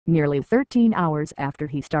Nearly 13 hours after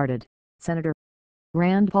he started, Senator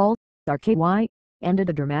Rand Paul, RKY, ended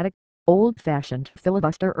a dramatic, old-fashioned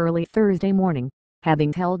filibuster early Thursday morning,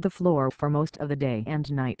 having held the floor for most of the day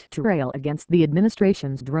and night to rail against the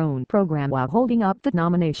administration's drone program while holding up the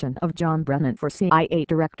nomination of John Brennan for CIA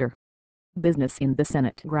director. Business in the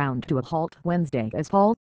Senate ground to a halt Wednesday as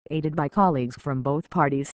Paul, aided by colleagues from both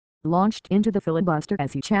parties, launched into the filibuster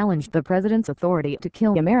as he challenged the president's authority to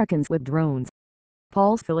kill Americans with drones.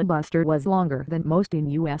 Paul's filibuster was longer than most in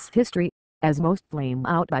U.S. history, as most flame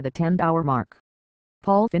out by the 10-hour mark.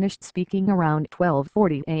 Paul finished speaking around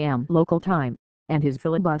 12:40 a.m. local time, and his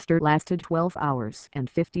filibuster lasted 12 hours and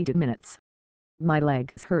 52 minutes. "My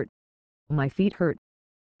legs hurt. My feet hurt.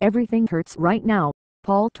 Everything hurts right now,"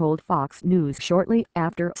 Paul told Fox News shortly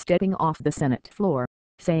after stepping off the Senate floor,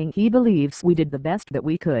 saying he believes we did the best that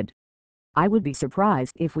we could. "I would be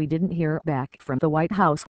surprised if we didn't hear back from the White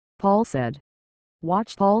House," Paul said.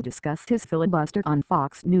 Watch Paul discuss his filibuster on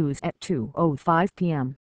Fox News at 2:05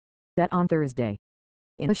 p.m. That on Thursday.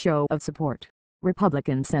 In a show of support,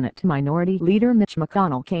 Republican Senate Minority Leader Mitch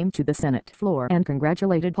McConnell came to the Senate floor and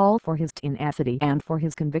congratulated Paul for his tenacity and for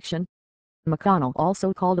his conviction. McConnell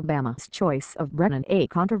also called Obama's choice of Brennan a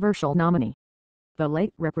controversial nominee. The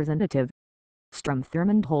late Representative Strom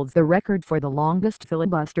Thurmond holds the record for the longest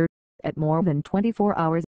filibuster, at more than 24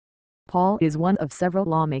 hours. Paul is one of several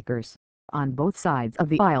lawmakers, on both sides of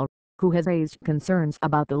the aisle, who has raised concerns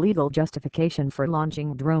about the legal justification for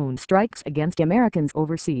launching drone strikes against Americans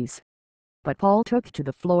overseas. But Paul took to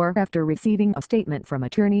the floor after receiving a statement from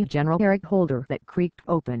Attorney General Eric Holder that creaked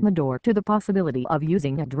open the door to the possibility of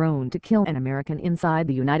using a drone to kill an American inside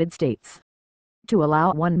the United States. "To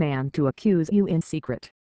allow one man to accuse you in secret,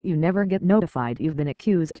 you never get notified you've been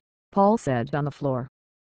accused," Paul said on the floor.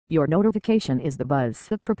 "Your notification is the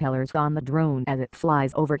buzz of propellers on the drone as it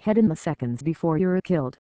flies overhead in the seconds before you're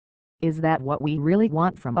killed. Is that what we really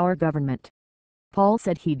want from our government?" Paul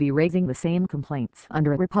said he'd be raising the same complaints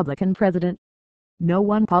under a Republican president. "No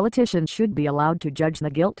one politician should be allowed to judge the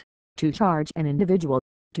guilt, to charge an individual,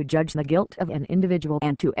 to judge the guilt of an individual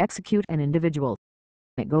and to execute an individual.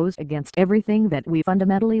 It goes against everything that we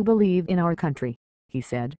fundamentally believe in our country," he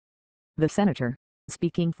said. The senator,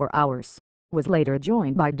 speaking for hours, was later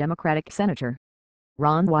joined by Democratic Senator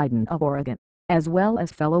Ron Wyden of Oregon, as well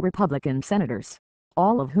as fellow Republican senators,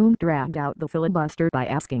 all of whom dragged out the filibuster by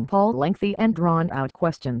asking Paul lengthy and drawn-out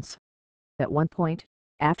questions. At one point,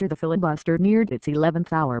 after the filibuster neared its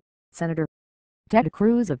 11th hour, Senator Ted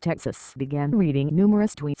Cruz of Texas began reading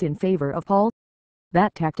numerous tweets in favor of Paul.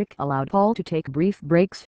 That tactic allowed Paul to take brief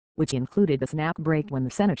breaks, which included a snack break when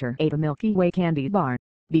the senator ate a Milky Way candy bar,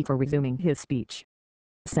 before resuming his speech.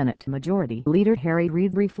 Senate Majority Leader Harry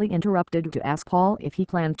Reid briefly interrupted to ask Paul if he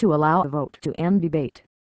planned to allow a vote to end debate.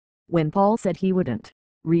 When Paul said he wouldn't,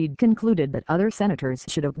 Reid concluded that other senators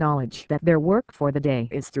should acknowledge that their work for the day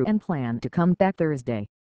is through and plan to come back Thursday.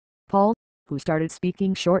 Paul, who started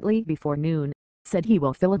speaking shortly before noon, said he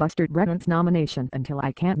will filibuster Brennan's nomination until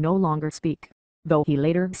I can no longer speak, though he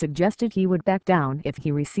later suggested he would back down if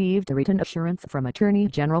he received a written assurance from Attorney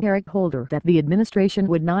General Eric Holder that the administration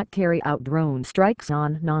would not carry out drone strikes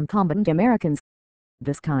on non-combatant Americans.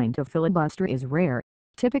 This kind of filibuster is rare.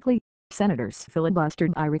 Typically, senators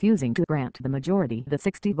filibustered by refusing to grant the majority the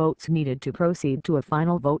 60 votes needed to proceed to a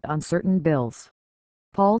final vote on certain bills.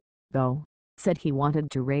 Paul, though, said he wanted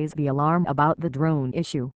to raise the alarm about the drone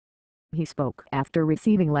issue. He spoke after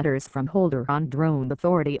receiving letters from Holder on drone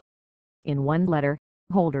authority. In one letter,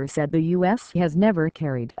 Holder said the U.S. has never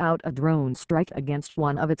carried out a drone strike against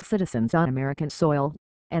one of its citizens on American soil,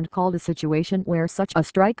 and called a situation where such a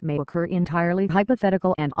strike may occur entirely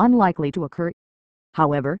hypothetical and unlikely to occur.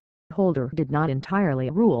 However, Holder did not entirely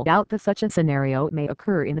rule out that such a scenario may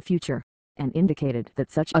occur in the future, and indicated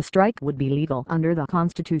that such a strike would be legal under the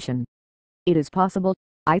Constitution. "It is possible,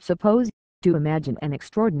 I suppose, to imagine an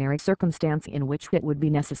extraordinary circumstance in which it would be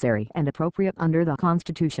necessary and appropriate under the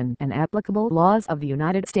Constitution and applicable laws of the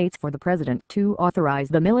United States for the President to authorize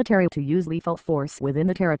the military to use lethal force within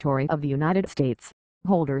the territory of the United States,"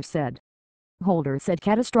 Holder said. Holder said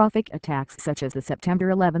catastrophic attacks such as the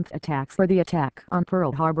September 11 attacks or the attack on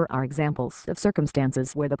Pearl Harbor are examples of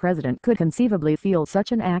circumstances where the president could conceivably feel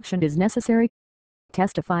such an action is necessary.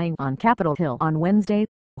 Testifying on Capitol Hill on Wednesday,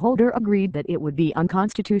 Holder agreed that it would be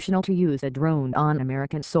unconstitutional to use a drone on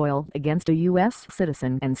American soil against a U.S.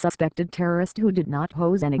 citizen and suspected terrorist who did not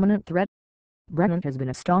pose an imminent threat. Brennan has been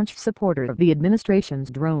a staunch supporter of the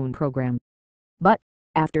administration's drone program. But,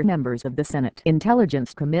 after members of the Senate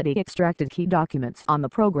Intelligence Committee extracted key documents on the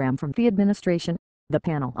program from the administration, the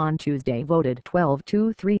panel on Tuesday voted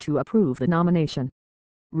 12-3 to approve the nomination.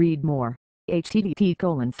 Read more.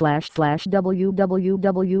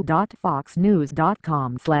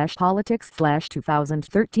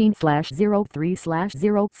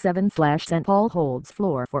 http://www.foxnews.com/politics/2013/03/07 St. Paul holds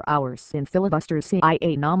floor for hours in filibuster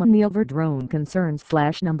CIA nominee over drone concerns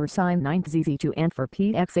 /#9ZZ2 and for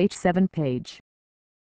PXH7 page.